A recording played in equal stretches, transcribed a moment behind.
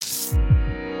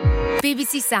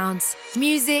BBC Sounds.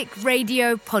 Music,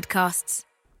 radio, podcasts.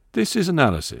 This is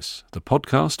Analysis, the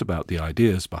podcast about the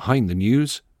ideas behind the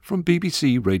news from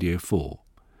BBC Radio 4.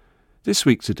 This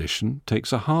week's edition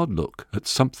takes a hard look at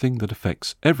something that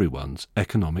affects everyone's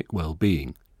economic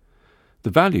well-being. The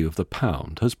value of the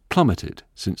pound has plummeted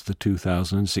since the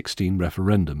 2016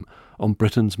 referendum on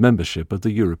Britain's membership of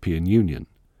the European Union.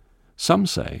 Some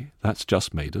say that's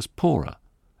just made us poorer.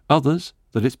 Others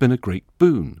that it's been a great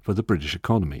boon for the British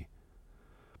economy.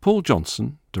 Paul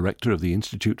Johnson, Director of the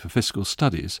Institute for Fiscal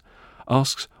Studies,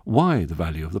 asks why the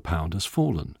value of the pound has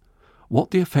fallen,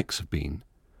 what the effects have been,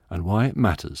 and why it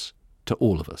matters to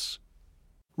all of us.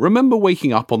 Remember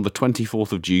waking up on the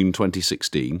 24th of June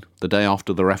 2016, the day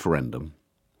after the referendum?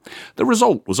 The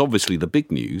result was obviously the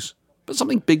big news, but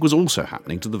something big was also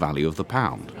happening to the value of the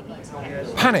pound.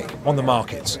 Panic on the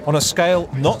markets, on a scale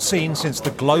not seen since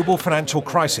the global financial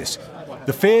crisis.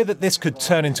 The fear that this could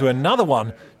turn into another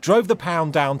one drove the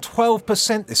pound down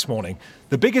 12% this morning,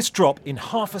 the biggest drop in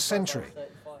half a century.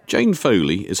 Jane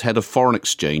Foley is head of foreign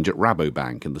exchange at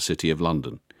Rabobank in the City of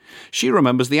London. She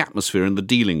remembers the atmosphere in the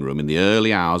dealing room in the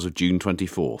early hours of June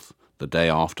 24th, the day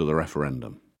after the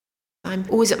referendum. I'm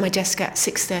always at my desk at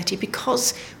 6:30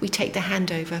 because we take the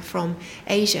handover from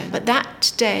Asia. But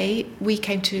that day we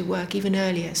came to work even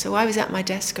earlier, so I was at my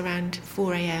desk around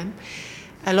 4 a.m.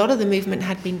 A lot of the movement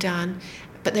had been done,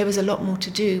 but there was a lot more to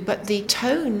do. But the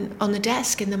tone on the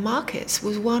desk in the markets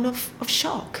was one of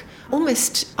shock,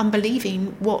 almost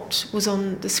unbelieving what was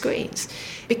on the screens,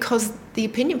 because the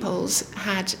opinion polls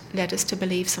had led us to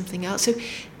believe something else. So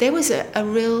there was a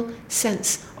real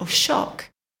sense of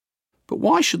shock. But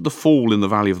why should the fall in the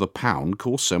value of the pound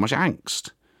cause so much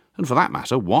angst? And for that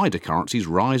matter, why do currencies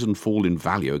rise and fall in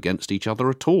value against each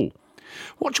other at all?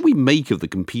 What should we make of the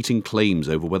competing claims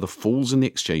over whether falls in the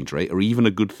exchange rate are even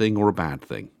a good thing or a bad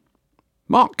thing?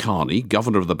 Mark Carney,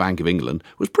 Governor of the Bank of England,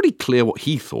 was pretty clear what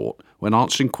he thought when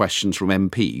answering questions from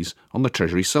MPs on the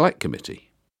Treasury Select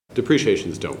Committee.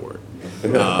 Depreciations don't work.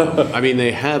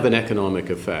 They have an economic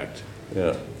effect,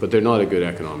 but they're not a good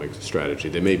economic strategy.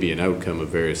 They may be an outcome of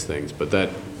various things, but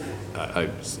that I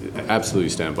absolutely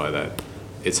stand by that.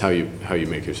 It's how you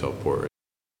make yourself poorer.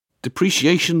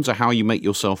 Depreciations are how you make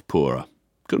yourself poorer.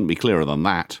 Couldn't be clearer than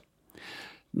that.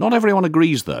 Not everyone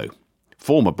agrees, though.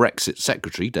 Former Brexit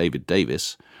Secretary David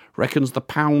Davis reckons the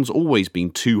pound's always been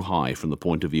too high from the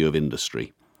point of view of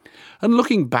industry. And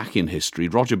looking back in history,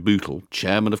 Roger Bootle,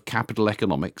 chairman of Capital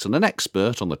Economics and an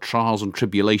expert on the trials and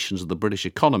tribulations of the British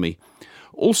economy,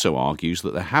 also argues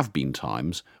that there have been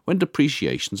times when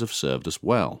depreciations have served us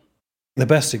well. The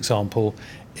best example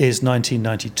is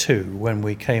 1992, when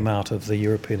we came out of the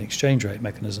European exchange rate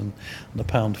mechanism and the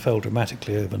pound fell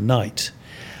dramatically overnight.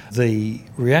 The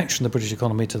reaction of the British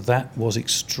economy to that was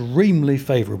extremely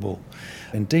favourable.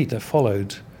 Indeed, there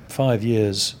followed 5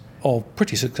 years of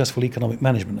pretty successful economic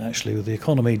management, actually, with the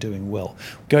economy doing well.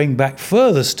 Going back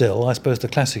further still, I suppose the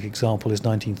classic example is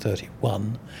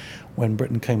 1931, when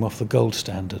Britain came off the gold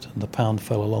standard and the pound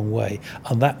fell a long way,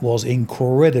 and that was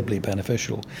incredibly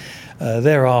beneficial.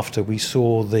 Thereafter, we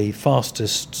saw the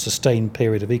fastest sustained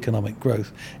period of economic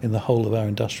growth in the whole of our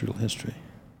industrial history.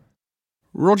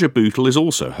 Roger Bootle is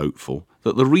also hopeful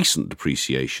that the recent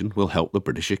depreciation will help the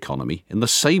British economy in the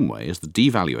same way as the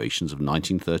devaluations of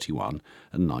 1931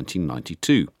 and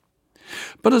 1992.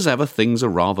 But as ever, things are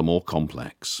rather more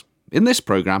complex. In this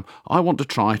programme, I want to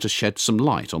try to shed some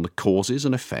light on the causes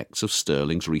and effects of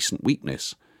sterling's recent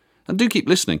weakness. And do keep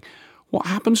listening. What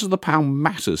happens to the pound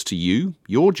matters to you,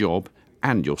 your job,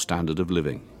 and your standard of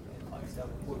living.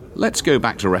 Let's go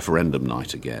back to referendum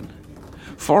night again.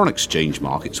 Foreign exchange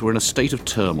markets were in a state of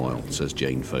turmoil, says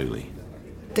Jane Foley.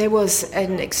 There was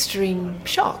an extreme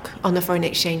shock on the foreign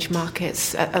exchange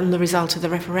markets on the result of the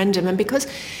referendum. And because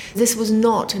this was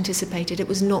not anticipated, it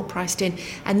was not priced in.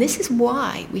 And this is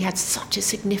why we had such a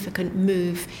significant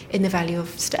move in the value of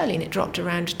sterling. It dropped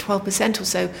around 12% or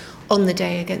so on the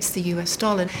day against the US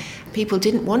dollar. People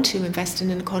didn't want to invest in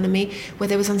an economy where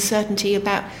there was uncertainty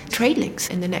about trade links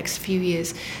in the next few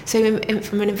years. So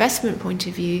from an investment point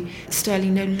of view,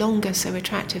 sterling no longer so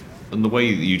attractive. And the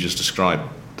way that you just described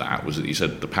that was that you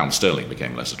said the pound sterling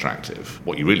became less attractive.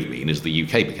 What you really mean is the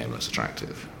UK became less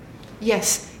attractive.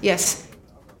 Yes.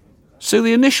 So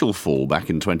the initial fall back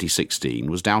in 2016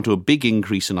 was down to a big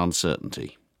increase in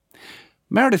uncertainty.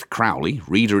 Meredith Crowley,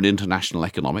 reader in international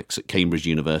economics at Cambridge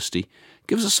University,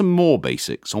 gives us some more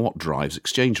basics on what drives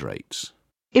exchange rates.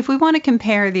 If we want to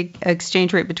compare the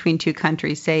exchange rate between two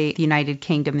countries, say the United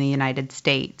Kingdom and the United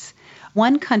States,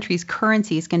 one country's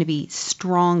currency is going to be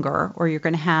stronger, or you're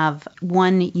going to have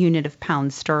 1 unit of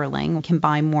pound sterling can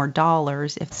buy more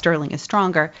dollars if sterling is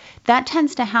stronger. That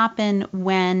tends to happen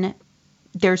when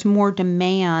there's more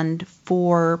demand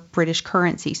for British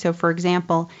currency. So, for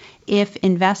example, if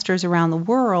investors around the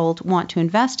world want to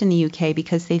invest in the UK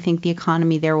because they think the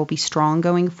economy there will be strong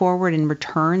going forward and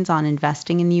returns on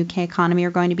investing in the UK economy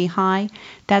are going to be high,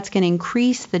 that's going to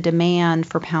increase the demand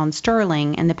for pound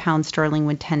sterling, and the pound sterling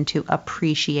would tend to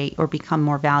appreciate or become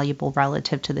more valuable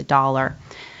relative to the dollar.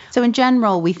 So in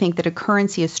general, we think that a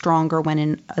currency is stronger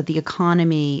when the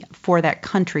economy for that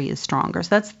country is stronger. So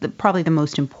that's probably the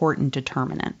most important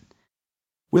determinant.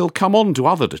 We'll come on to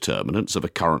other determinants of a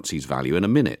currency's value in a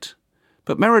minute.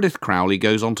 But Meredith Crowley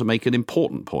goes on to make an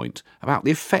important point about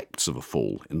the effects of a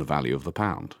fall in the value of the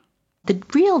pound. The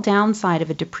real downside of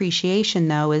a depreciation,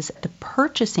 though, is the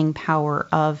purchasing power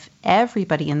of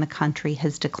everybody in the country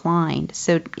has declined.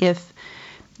 So if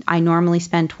I normally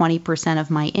spend 20% of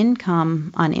my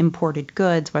income on imported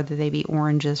goods, whether they be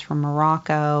oranges from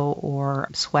Morocco or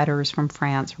sweaters from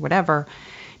France or whatever,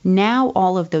 now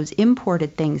all of those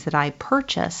imported things that I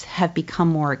purchase have become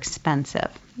more expensive.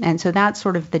 And so that's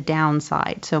sort of the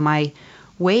downside. So my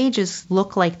wages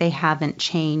look like they haven't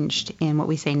changed in what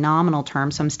we say nominal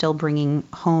terms. So I'm still bringing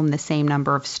home the same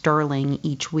number of sterling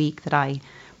each week that I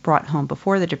brought home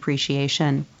before the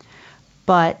depreciation.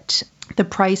 But the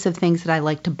price of things that I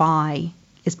like to buy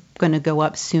is going to go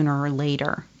up sooner or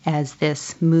later as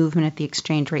this movement at the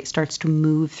exchange rate starts to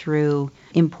move through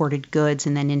imported goods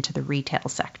and then into the retail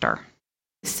sector.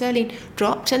 Sterling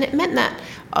dropped, and it meant that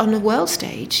on a world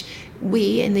stage,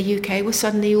 we in the UK were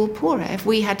suddenly all poorer. If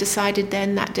we had decided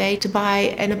then that day to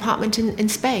buy an apartment in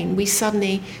Spain, we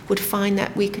suddenly would find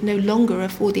that we could no longer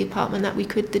afford the apartment that we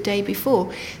could the day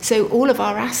before. So all of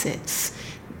our assets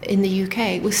in the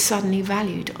UK was suddenly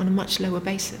valued on a much lower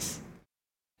basis.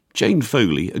 Jane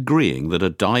Foley agreeing that a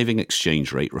diving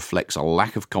exchange rate reflects a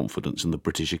lack of confidence in the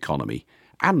British economy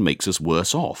and makes us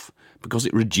worse off because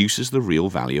it reduces the real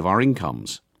value of our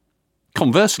incomes.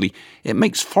 Conversely, it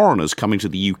makes foreigners coming to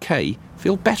the UK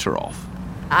feel better off.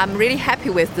 I'm really happy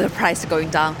with the price going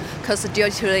down because due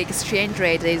to the exchange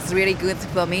rate, it's really good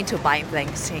for me to buy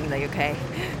things in the UK.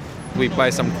 We buy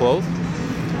some clothes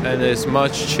and it's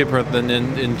much cheaper than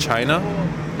in China.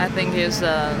 I think it's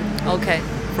okay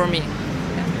for me.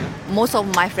 Most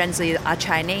of my friends are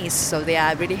Chinese, so they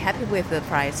are really happy with the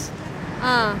price.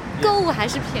 购物还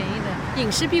是便宜的，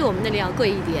饮食比我们那里要贵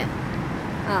一点。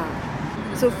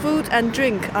So food and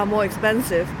drink are more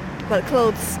expensive, but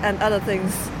clothes and other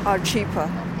things are cheaper.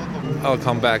 I'll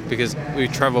come back because we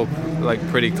travel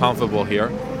pretty comfortable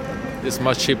here. It's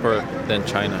much cheaper than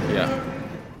China, yeah.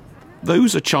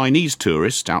 Those are Chinese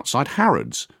tourists outside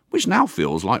Harrods, which now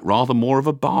feels like rather more of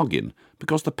a bargain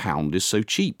because the pound is so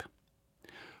cheap.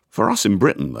 For us in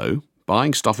Britain, though,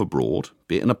 buying stuff abroad,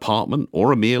 be it an apartment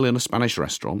or a meal in a Spanish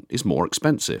restaurant, is more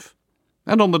expensive.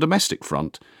 And on the domestic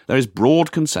front, there is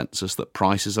broad consensus that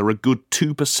prices are a good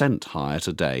 2% higher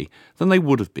today than they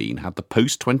would have been had the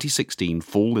post-2016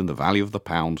 fall in the value of the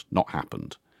pound not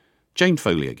happened. Jane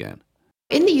Foley again.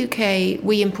 In the UK,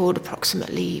 we import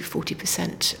approximately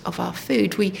 40% of our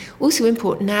food. We also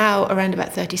import now around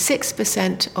about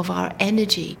 36% of our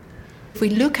energy. If we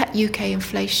look at UK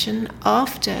inflation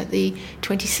after the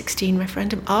 2016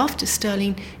 referendum, after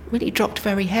sterling really dropped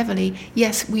very heavily,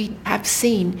 yes, we have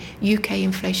seen UK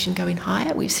inflation going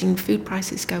higher. We've seen food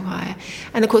prices go higher.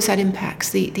 And of course, that impacts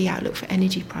the outlook for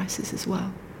energy prices as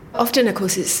well. Often, of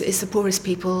course, it's the poorest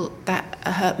people that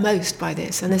are hurt most by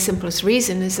this. And the simplest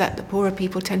reason is that the poorer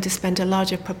people tend to spend a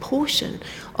larger proportion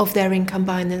of their income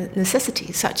buying the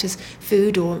necessities, such as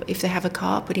food, or if they have a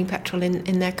car, putting petrol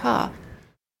in their car.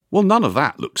 Well, none of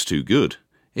that looks too good.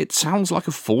 It sounds like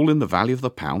a fall in the value of the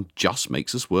pound just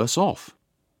makes us worse off.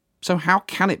 So how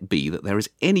can it be that there is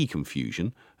any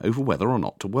confusion over whether or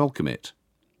not to welcome it?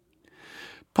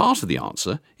 Part of the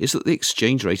answer is that the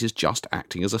exchange rate is just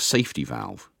acting as a safety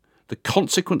valve. The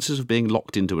consequences of being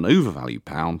locked into an overvalued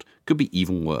pound could be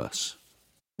even worse.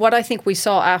 What I think we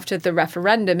saw after the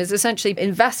referendum is essentially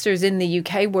investors in the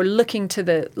UK were looking to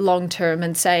the long term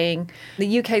and saying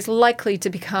the UK is likely to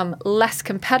become less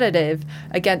competitive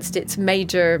against its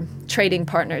major trading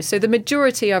partners. So the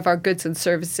majority of our goods and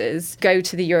services go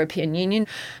to the European Union.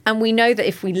 And we know that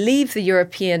if we leave the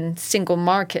European single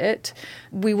market,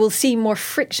 we will see more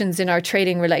frictions in our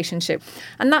trading relationship.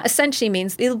 And that essentially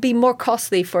means it'll be more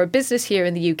costly for a business here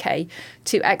in the UK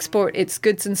to export its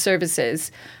goods and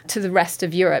services to the rest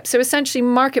of Europe. So essentially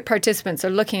market participants are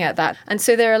looking at that. And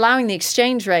so they're allowing the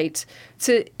exchange rate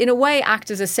to, in a way,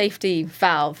 act as a safety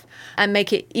valve and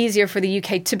make it easier for the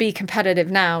UK to be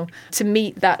competitive now to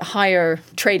meet that higher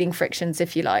trading frictions,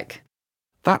 if you like.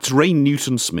 That's Rain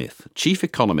Newton-Smith, Chief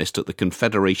Economist at the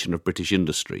Confederation of British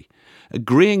Industry,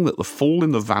 agreeing that the fall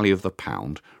in the value of the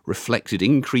pound reflected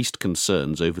increased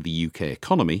concerns over the UK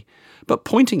economy, but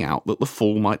pointing out that the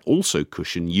fall might also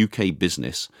cushion UK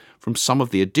business from some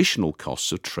of the additional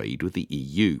costs of trade with the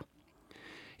EU.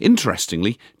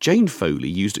 Interestingly, Jane Foley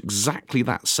used exactly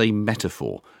that same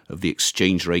metaphor of the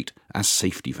exchange rate as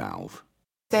safety valve.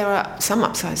 There are some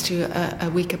upsides to a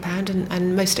weaker pound,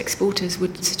 and most exporters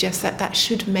would suggest that that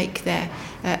should make their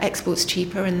exports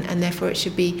cheaper, and therefore it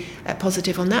should be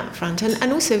positive on that front.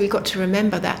 And also we've got to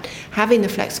remember that having the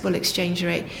flexible exchange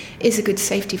rate is a good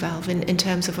safety valve in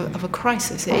terms of a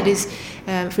crisis. It is,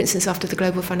 for instance, after the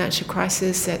global financial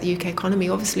crisis, the UK economy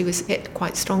obviously was hit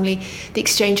quite strongly. The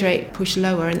exchange rate pushed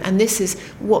lower, and this is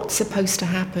what's supposed to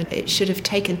happen. It should have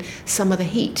taken some of the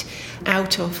heat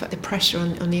out of the pressure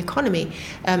on the economy.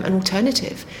 An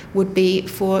alternative would be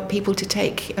for people to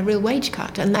take a real wage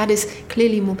cut, and that is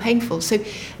clearly more painful. So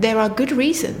there are good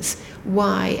reasons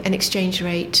why an exchange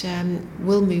rate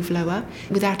will move lower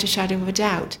without a shadow of a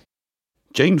doubt.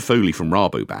 Jane Foley from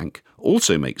Rabobank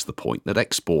also makes the point that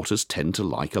exporters tend to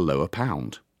like a lower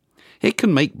pound. It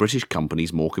can make British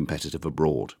companies more competitive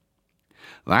abroad.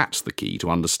 That's the key to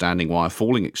understanding why a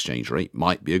falling exchange rate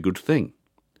might be a good thing.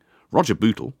 Roger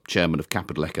Bootle, chairman of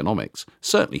Capital Economics,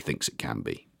 certainly thinks it can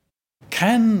be.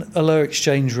 Can a lower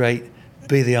exchange rate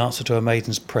be the answer to a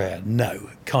maiden's prayer? No.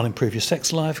 It can't improve your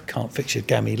sex life, can't fix your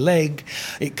gammy leg,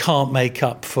 it can't make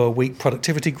up for weak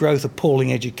productivity growth,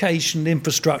 appalling education,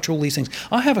 infrastructure, all these things.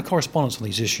 I have a correspondence on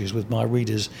these issues with my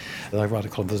readers. I write a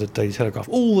column for the Daily Telegraph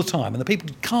all the time, and the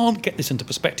people can't get this into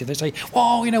perspective. They say,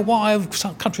 well, why have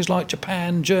some countries like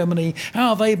Japan, Germany, how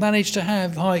have they managed to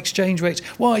have high exchange rates?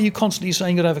 Why are you constantly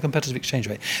saying you've got to have a competitive exchange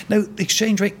rate? No, the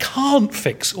exchange rate can't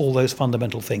fix all those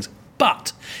fundamental things.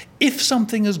 But if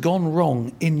something has gone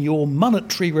wrong in your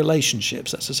monetary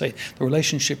relationships, that's to say, the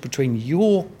relationship between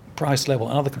your price level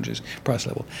and other countries' price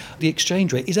level, the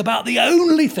exchange rate is about the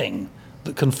only thing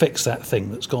that can fix that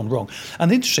thing that's gone wrong.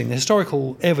 And interesting, the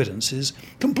historical evidence is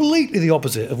completely the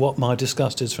opposite of what my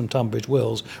disgusters from Tunbridge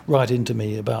Wells write into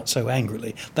me about so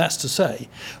angrily. That's to say,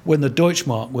 when the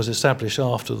Deutschmark was established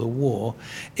after the war,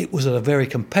 it was at a very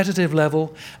competitive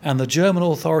level, and the German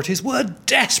authorities were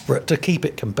desperate to keep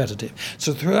it competitive.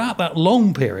 So throughout that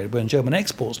long period when German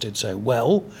exports did so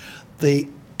well, the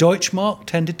Deutschmark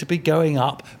tended to be going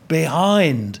up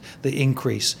behind the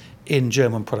increase in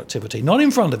German productivity, not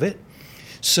in front of it,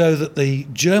 so that the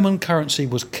German currency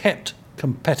was kept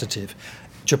competitive.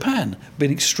 Japan,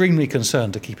 been extremely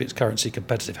concerned to keep its currency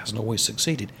competitive, hasn't always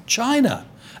succeeded. China,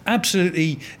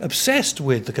 absolutely obsessed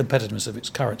with the competitiveness of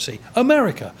its currency.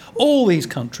 America, all these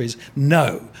countries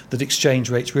know that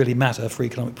exchange rates really matter for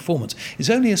economic performance.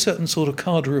 It's only a certain sort of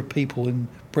cadre of people in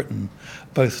Britain,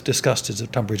 both disgusters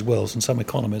of Tunbridge Wells and some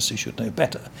economists who should know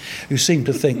better, who seem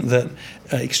to think that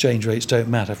exchange rates don't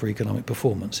matter for economic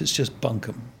performance. It's just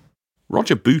bunkum.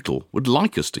 Roger Bootle would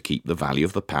like us to keep the value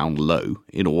of the pound low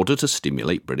in order to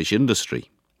stimulate British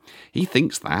industry. He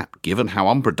thinks that, given how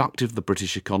unproductive the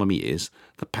British economy is,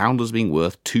 the pound has been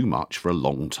worth too much for a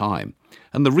long time,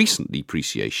 and the recent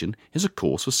depreciation is a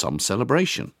cause for some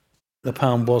celebration. The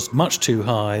pound was much too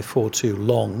high for too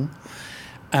long,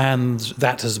 and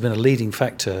that has been a leading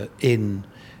factor in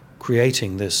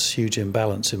creating this huge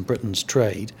imbalance in Britain's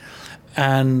trade.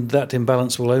 And that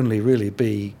imbalance will only really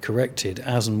be corrected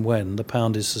as and when the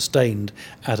pound is sustained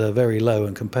at a very low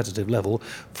and competitive level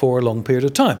for a long period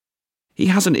of time. He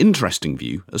has an interesting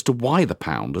view as to why the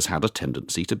pound has had a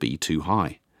tendency to be too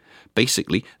high.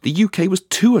 Basically, the UK was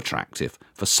too attractive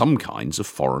for some kinds of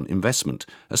foreign investment,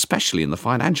 especially in the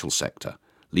financial sector,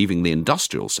 leaving the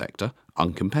industrial sector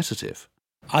uncompetitive.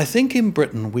 I think in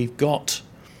Britain we've got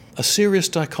a serious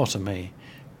dichotomy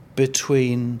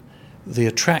between the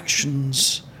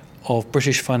attractions of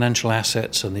British financial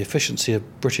assets and the efficiency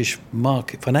of British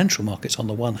financial markets on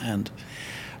the one hand,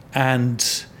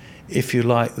 and, if you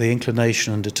like, the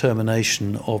inclination and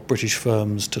determination of British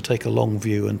firms to take a long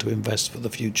view and to invest for the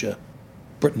future.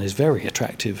 Britain is very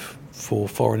attractive for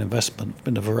foreign investment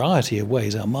in a variety of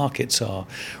ways. Our markets are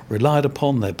relied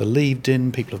upon, they're believed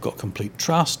in, people have got complete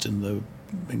trust in the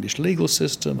English legal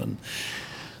system, and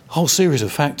a whole series of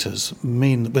factors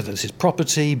mean, whether this is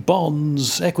property,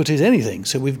 bonds, equities, anything.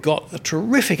 So we've got a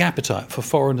terrific appetite for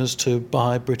foreigners to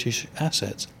buy British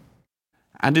assets.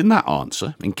 And in that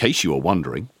answer, in case you are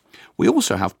wondering, we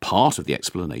also have part of the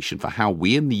explanation for how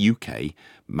we in the UK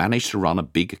manage to run a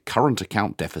big current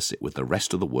account deficit with the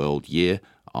rest of the world year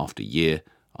after year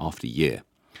after year.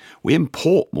 We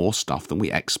import more stuff than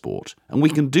we export, and we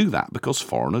can do that because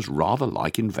foreigners rather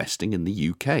like investing in the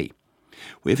UK.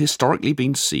 We have historically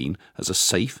been seen as a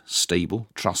safe, stable,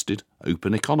 trusted,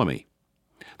 open economy.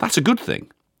 That's a good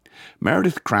thing.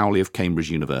 Meredith Crowley of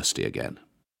Cambridge University again.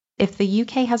 If the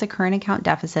UK has a current account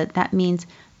deficit, that means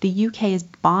the UK is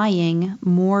buying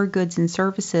more goods and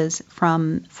services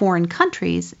from foreign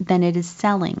countries than it is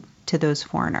selling to those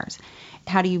foreigners.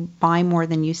 How do you buy more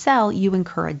than you sell? You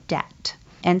incur a debt.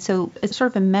 And so it's sort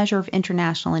of a measure of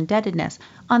international indebtedness.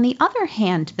 On the other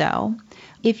hand, though,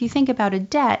 if you think about a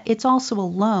debt, it's also a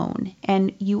loan,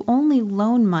 and you only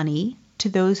loan money to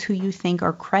those who you think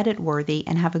are creditworthy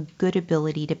and have a good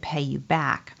ability to pay you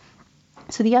back.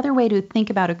 So the other way to think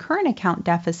about a current account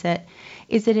deficit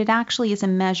is that it actually is a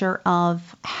measure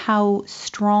of how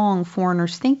strong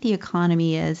foreigners think the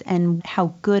economy is and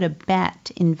how good a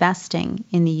bet investing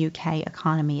in the UK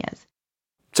economy is.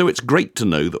 So it's great to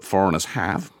know that foreigners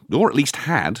have, or at least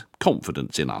had,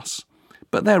 confidence in us.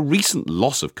 But their recent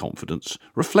loss of confidence,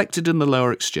 reflected in the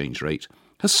lower exchange rate,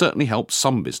 has certainly helped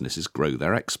some businesses grow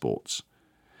their exports.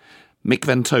 Mick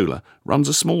Ventola runs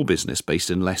a small business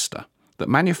based in Leicester that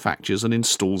manufactures and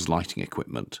installs lighting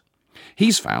equipment.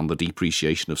 He's found the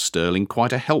depreciation of sterling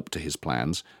quite a help to his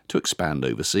plans to expand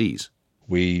overseas.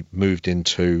 We moved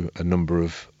into a number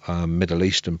of Middle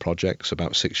Eastern projects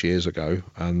about 6 years ago,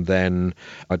 and then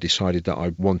I decided that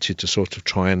I wanted to sort of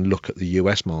try and look at the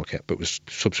US market, but was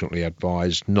subsequently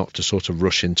advised not to sort of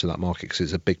rush into that market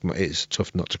because it's a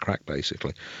tough nut to crack,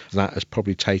 basically. That has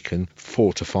probably taken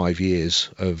 4 to 5 years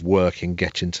of work in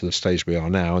getting to the stage we are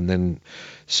now, and then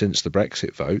since the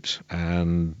Brexit vote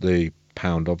and the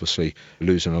pound obviously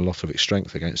losing a lot of its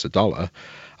strength against the dollar,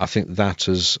 I think that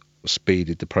has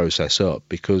speeded the process up,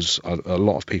 because a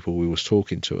lot of people we was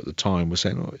talking to at the time were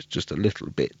saying, oh, it's just a little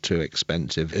bit too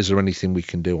expensive. Is there anything we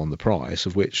can do on the price?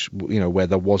 Of which, where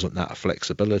there wasn't that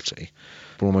flexibility.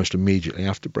 But almost immediately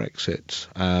after Brexit,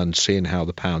 and seeing how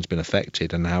the pound's been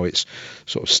affected and how it's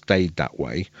sort of stayed that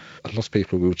way, a lot of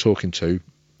people we were talking to,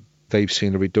 they've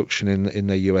seen a reduction in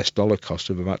their US dollar cost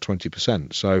of about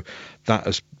 20%. So that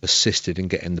has assisted in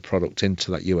getting the product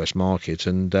into that US market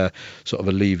and sort of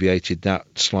alleviated that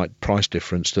slight price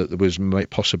difference that was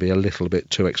possibly a little bit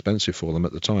too expensive for them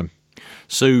at the time.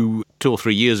 So 2 or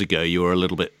 3 years ago, you were a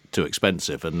little bit too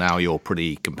expensive, and now you're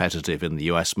pretty competitive in the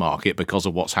US market because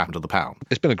of what's happened to the pound.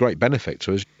 It's been a great benefit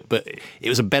to us. But it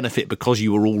was a benefit because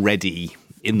you were already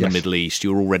in the Middle East.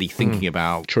 You were already thinking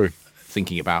about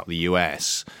the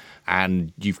US.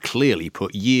 And you've clearly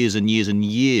put years and years and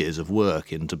years of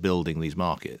work into building these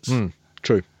markets.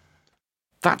 True.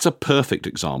 That's a perfect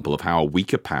example of how a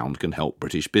weaker pound can help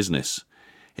British business.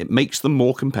 It makes them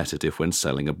more competitive when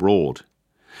selling abroad.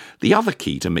 The other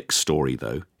key to Mick's story,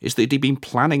 though, is that he'd been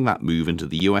planning that move into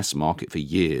the US market for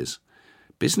years.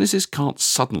 Businesses can't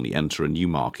suddenly enter a new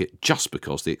market just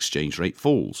because the exchange rate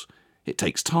falls. It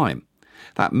takes time.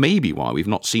 That may be why we've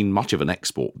not seen much of an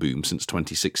export boom since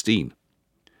 2016.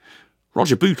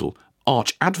 Roger Bootle,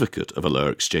 arch advocate of a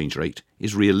lower exchange rate,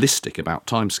 is realistic about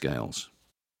timescales.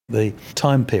 The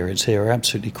time periods here are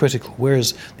absolutely critical,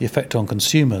 whereas the effect on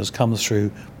consumers comes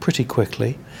through pretty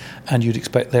quickly, and you'd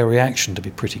expect their reaction to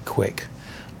be pretty quick.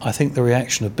 I think the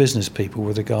reaction of business people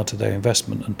with regard to their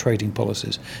investment and trading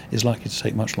policies is likely to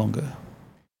take much longer.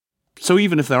 So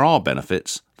even if there are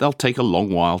benefits, they'll take a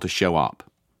long while to show up.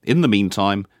 In the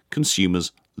meantime,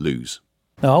 consumers lose.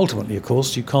 Now, ultimately, of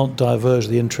course, you can't diverge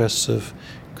the interests of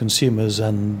consumers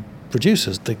and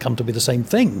producers. They come to be the same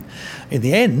thing. In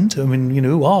the end,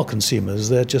 who are consumers?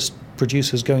 They're just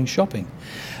producers going shopping.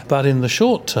 But in the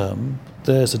short term,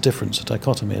 there's a difference, a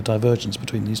dichotomy, a divergence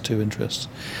between these two interests.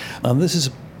 And this is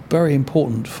very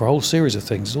important for a whole series of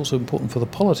things. It's also important for the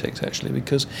politics, actually,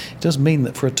 because it does mean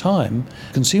that for a time,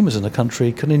 consumers in a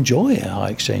country can enjoy a high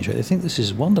exchange rate. They think this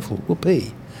is wonderful,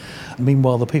 whoopee.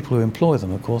 Meanwhile, the people who employ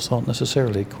them, of course, aren't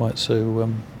necessarily quite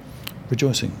so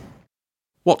rejoicing.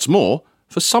 What's more,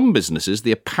 for some businesses,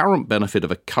 the apparent benefit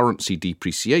of a currency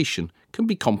depreciation can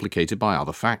be complicated by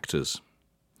other factors.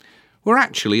 We're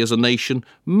actually, as a nation,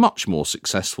 much more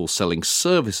successful selling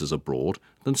services abroad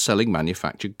than selling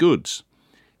manufactured goods.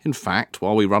 In fact,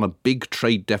 while we run a big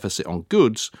trade deficit on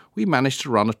goods, we manage to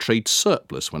run a trade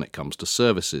surplus when it comes to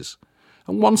services.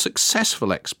 And one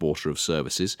successful exporter of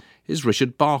services is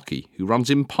Richard Barkey, who runs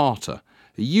Imparter,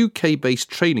 a UK-based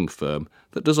training firm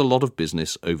that does a lot of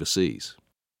business overseas.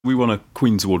 We won a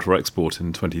Queen's Award for Export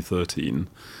in 2013,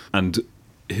 and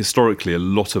historically a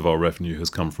lot of our revenue has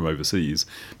come from overseas,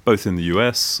 both in the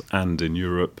US and in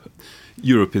Europe.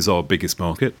 Europe is our biggest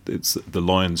market. It's the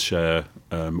lion's share,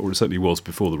 or it certainly was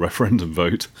before the referendum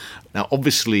vote. Now,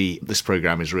 obviously, this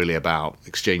programme is really about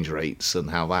exchange rates and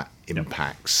how that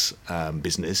impacts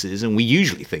businesses, and we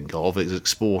usually think of as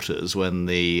exporters when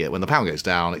the pound goes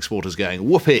down, exporters going,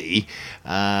 whoopee,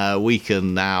 we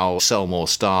can now sell more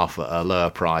stuff at a lower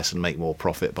price and make more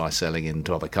profit by selling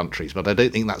into other countries. But I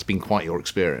don't think that's been quite your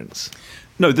experience.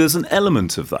 No, there's an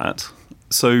element of that.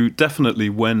 So definitely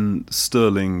when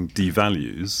sterling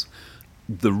devalues,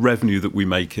 the revenue that we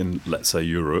make in, let's say,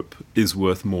 Europe is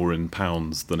worth more in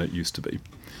pounds than it used to be.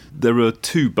 There are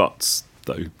two buts,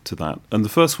 though, to that. And the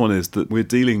first one is that we're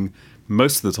dealing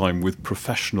most of the time with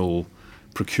professional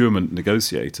procurement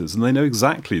negotiators, and they know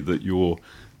exactly that your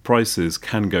prices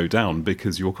can go down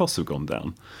because your costs have gone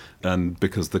down and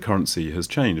because the currency has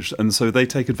changed. And so they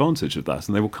take advantage of that,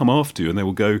 and they will come after you and they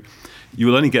will go, you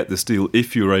will only get this deal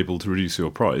if you're able to reduce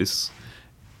your price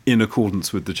in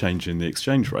accordance with the change in the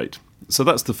exchange rate. So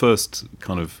that's the first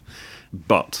kind of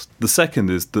but. The second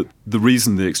is that the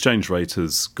reason the exchange rate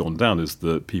has gone down is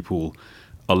that people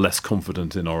are less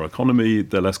confident in our economy,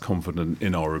 they're less confident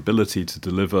in our ability to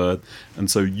deliver, and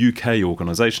so UK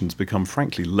organisations become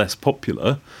frankly less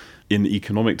popular in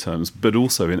economic terms, but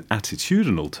also in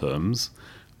attitudinal terms,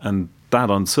 and that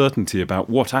uncertainty about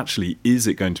what actually is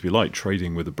it going to be like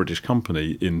trading with a British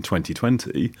company in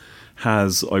 2020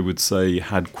 has, I would say,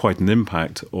 had quite an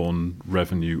impact on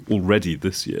revenue already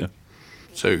this year.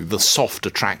 So the soft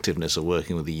attractiveness of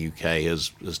working with the UK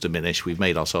has diminished. We've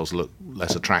made ourselves look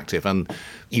less attractive. And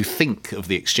you think of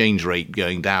the exchange rate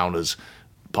going down as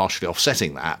partially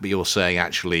offsetting that, but you're saying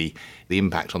actually the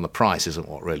impact on the price isn't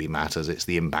what really matters. It's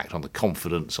the impact on the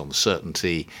confidence, on the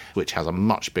certainty, which has a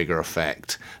much bigger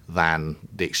effect than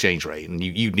the exchange rate. And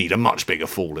you need a much bigger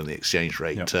fall in the exchange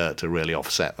rate to really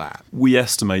offset that. We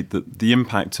estimate that the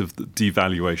impact of the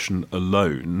devaluation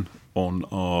alone on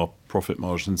our profit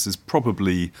margins is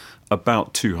probably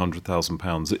about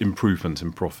 £200,000 improvement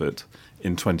in profit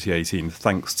in 2018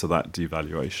 thanks to that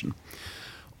devaluation.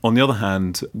 On the other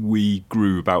hand, we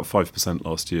grew about 5%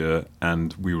 last year,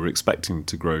 and we were expecting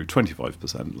to grow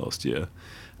 25% last year.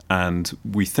 And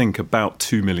we think about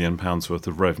 £2 million worth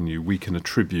of revenue we can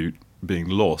attribute being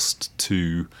lost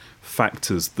to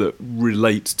factors that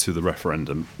relate to the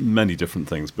referendum, many different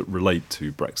things, but relate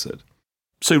to Brexit.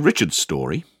 So Richard's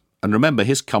story, and remember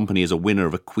his company is a winner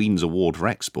of a Queen's Award for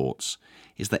exports,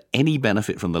 is that any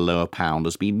benefit from the lower pound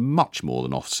has been much more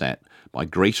than offset by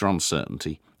greater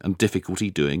uncertainty and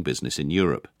difficulty doing business in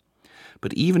Europe.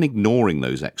 But even ignoring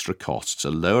those extra costs,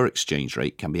 a lower exchange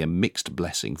rate can be a mixed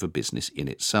blessing for business in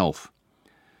itself.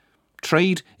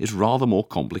 Trade is rather more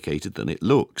complicated than it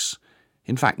looks.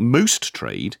 In fact, most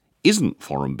trade isn't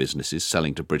foreign businesses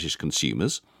selling to British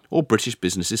consumers or British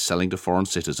businesses selling to foreign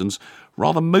citizens.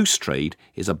 Rather, most trade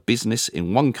is a business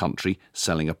in one country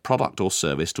selling a product or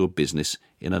service to a business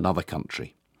in another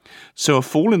country. So a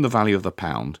fall in the value of the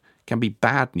pound can be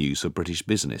bad news for British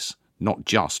business, not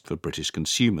just for British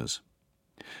consumers.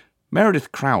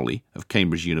 Meredith Crowley of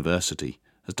Cambridge University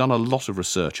has done a lot of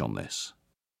research on this.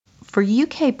 For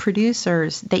UK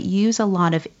producers that use a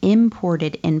lot of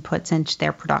imported inputs into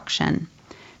their production,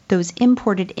 those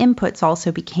imported inputs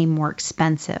also became more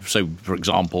expensive. So, for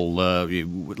example,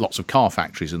 lots of car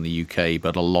factories in the UK,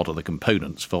 but a lot of the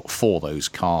components for those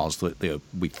cars that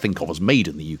we think of as made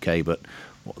in the UK, but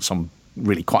some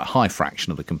really quite high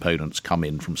fraction of the components come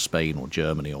in from Spain or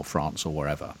Germany or France or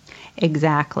wherever.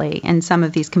 Exactly. And some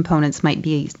of these components might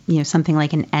be, something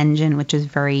like an engine, which is a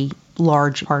very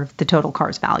large part of the total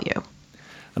car's value.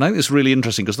 And I think it's really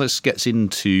interesting because this gets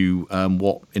into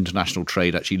what international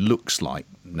trade actually looks like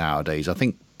nowadays. I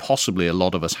think possibly a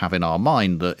lot of us have in our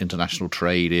mind that international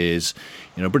trade is,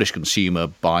 a British consumer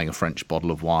buying a French bottle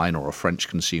of wine or a French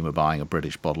consumer buying a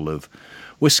British bottle of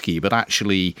whiskey. But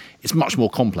actually, it's much more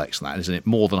complex than that, isn't it?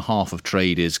 More than half of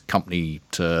trade is company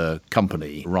to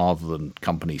company rather than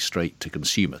company straight to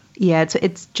consumer. Yeah,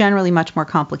 it's generally much more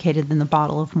complicated than the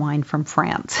bottle of wine from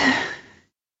France.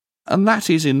 And that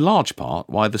is in large part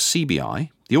why the CBI,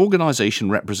 the organisation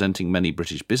representing many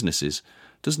British businesses,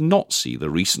 does not see the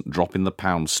recent drop in the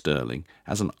pound sterling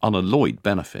as an unalloyed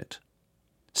benefit.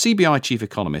 CBI Chief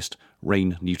Economist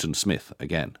Rain Newton-Smith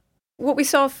again. What we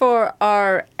saw for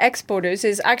our exporters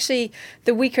is actually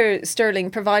the weaker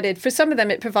sterling for some of them,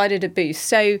 it provided a boost.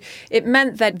 So it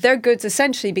meant that their goods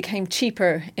essentially became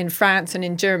cheaper in France and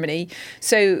in Germany.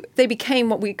 So they became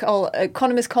what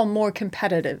economists call more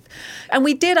competitive. And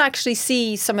we did actually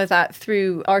see some of that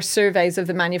through our surveys of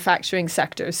the manufacturing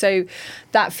sector. So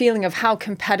that feeling of how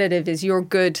competitive is your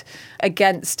good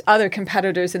against other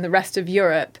competitors in the rest of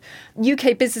Europe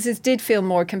UK businesses did feel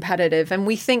more competitive, and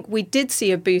we think we did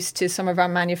see a boost to some of our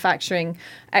manufacturing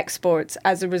exports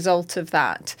as a result of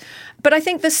that. But I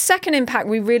think the second impact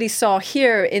we really saw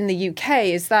here in the UK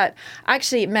is that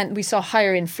actually it meant we saw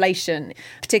higher inflation,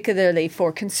 particularly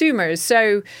for consumers.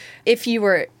 So if you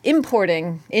were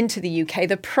importing into the UK,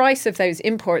 the price of those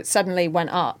imports suddenly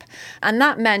went up. And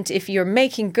that meant if you're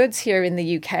making goods here in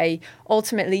the UK,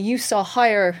 ultimately you saw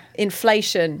higher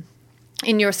inflation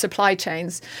in your supply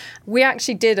chains. We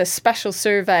actually did a special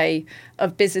survey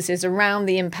of businesses around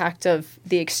the impact of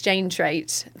the exchange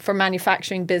rate for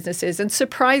manufacturing businesses. And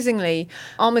surprisingly,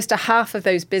 almost a half of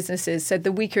those businesses said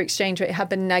the weaker exchange rate had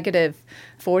been negative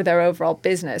for their overall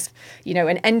business. You know,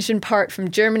 an engine part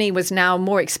from Germany was now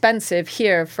more expensive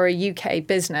here for a UK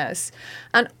business.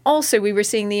 And also we were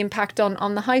seeing the impact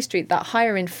on the high street. That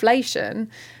higher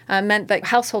inflation meant that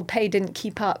household pay didn't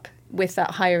keep up with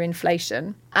that higher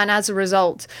inflation. And as a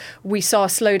result, we saw a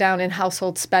slowdown in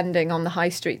household spending on the high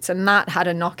streets, and that had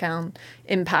a knock-on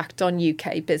impact on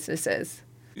UK businesses.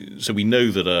 So we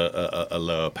know that a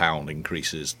lower pound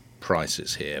increases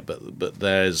prices here, but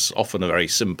there's often a very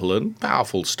simple and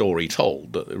powerful story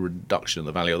told that the reduction in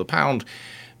the value of the pound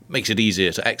makes it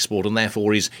easier to export and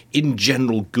therefore is in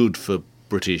general good for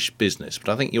British business. But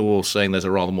I think you're saying there's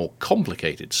a rather more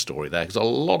complicated story there, because a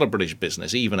lot of British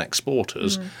business, even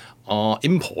exporters, are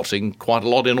importing quite a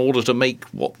lot in order to make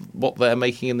what they're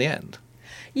making in the end.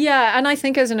 Yeah, and I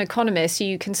think as an economist,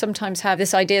 you can sometimes have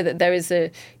this idea that there is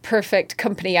a perfect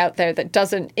company out there that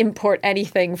doesn't import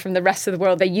anything from the rest of the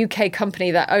world, a UK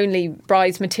company that only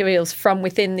buys materials from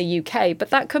within the UK,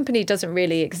 but that company doesn't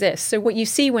really exist. So what you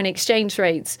see when exchange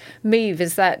rates move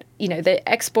is that, you know, the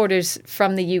exporters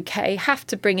from the UK have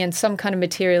to bring in some kind of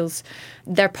materials.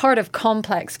 They're part of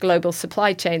complex global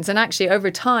supply chains. And actually, over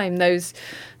time, those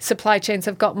supply chains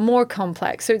have got more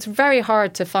complex. So it's very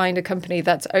hard to find a company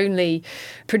that's only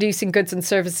producing goods and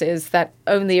services that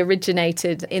only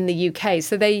originated in the UK.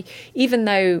 So they, even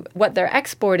though what they're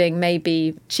exporting may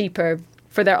be cheaper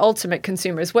for their ultimate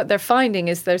consumers, what they're finding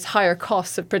is there's higher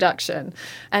costs of production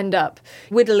end up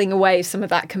whittling away some of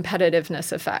that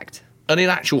competitiveness effect. And in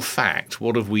actual fact,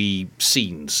 what have we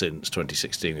seen since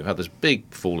 2016? We've had this big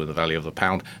fall in the value of the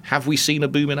pound. Have we seen a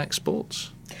boom in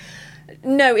exports?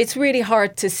 No, it's really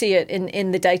hard to see it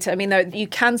in the data. I mean, you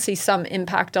can see some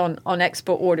impact on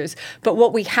export orders, but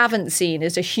what we haven't seen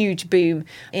is a huge boom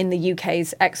in the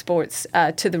UK's exports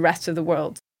to the rest of the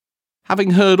world.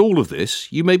 Having heard all of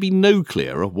this, you may be no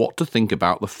clearer what to think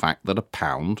about the fact that a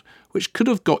pound, which could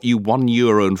have got you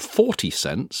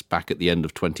 €1.40 back at the end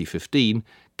of 2015,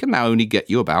 can now only get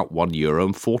you about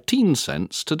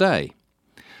 €1.14 today.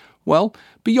 Well,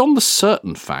 beyond the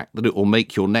certain fact that it will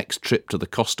make your next trip to the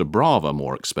Costa Brava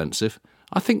more expensive,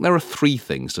 I think there are three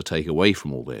things to take away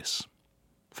from all this.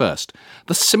 First,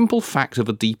 the simple fact of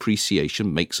a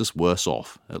depreciation makes us worse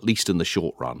off, at least in the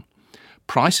short run.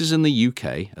 Prices in the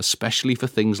UK, especially for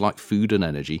things like food and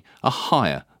energy, are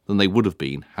higher than they would have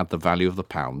been had the value of the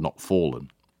pound not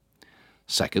fallen.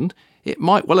 Second, it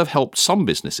might well have helped some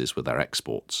businesses with their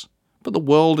exports. But the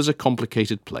world is a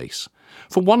complicated place.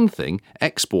 For one thing,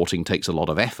 exporting takes a lot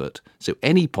of effort, so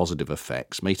any positive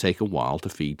effects may take a while to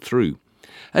feed through.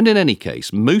 And in any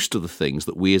case, most of the things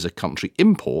that we as a country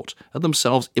import are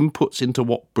themselves inputs into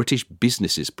what British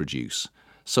businesses produce.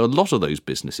 So a lot of those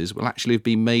businesses will actually have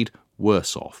been made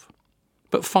worse off.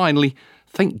 But finally,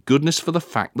 thank goodness for the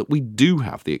fact that we do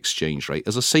have the exchange rate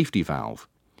as a safety valve.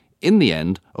 In the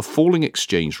end, a falling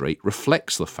exchange rate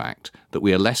reflects the fact that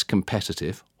we are less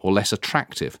competitive or less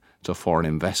attractive to foreign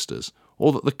investors,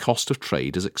 or that the cost of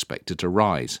trade is expected to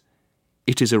rise.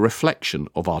 It is a reflection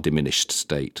of our diminished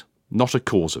state, not a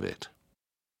cause of it.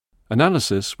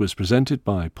 Analysis was presented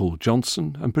by Paul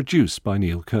Johnson and produced by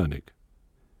Neil Koenig.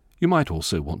 You might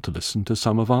also want to listen to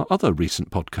some of our other recent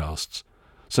podcasts,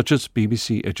 such as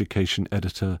BBC Education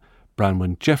editor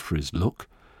Branwen Jeffrey's look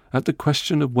at the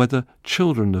question of whether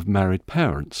children of married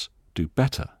parents do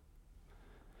better.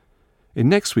 In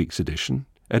next week's edition,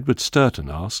 Edward Sturton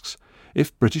asks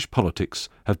if British politics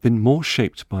have been more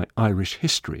shaped by Irish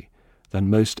history than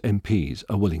most MPs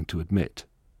are willing to admit.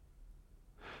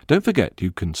 Don't forget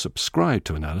you can subscribe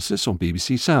to Analysis on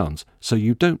BBC Sounds so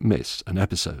you don't miss an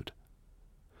episode.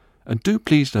 And do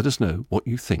please let us know what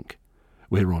you think.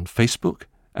 We're on Facebook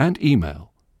and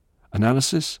email,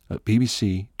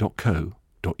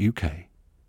 analysis@bbc.co.uk.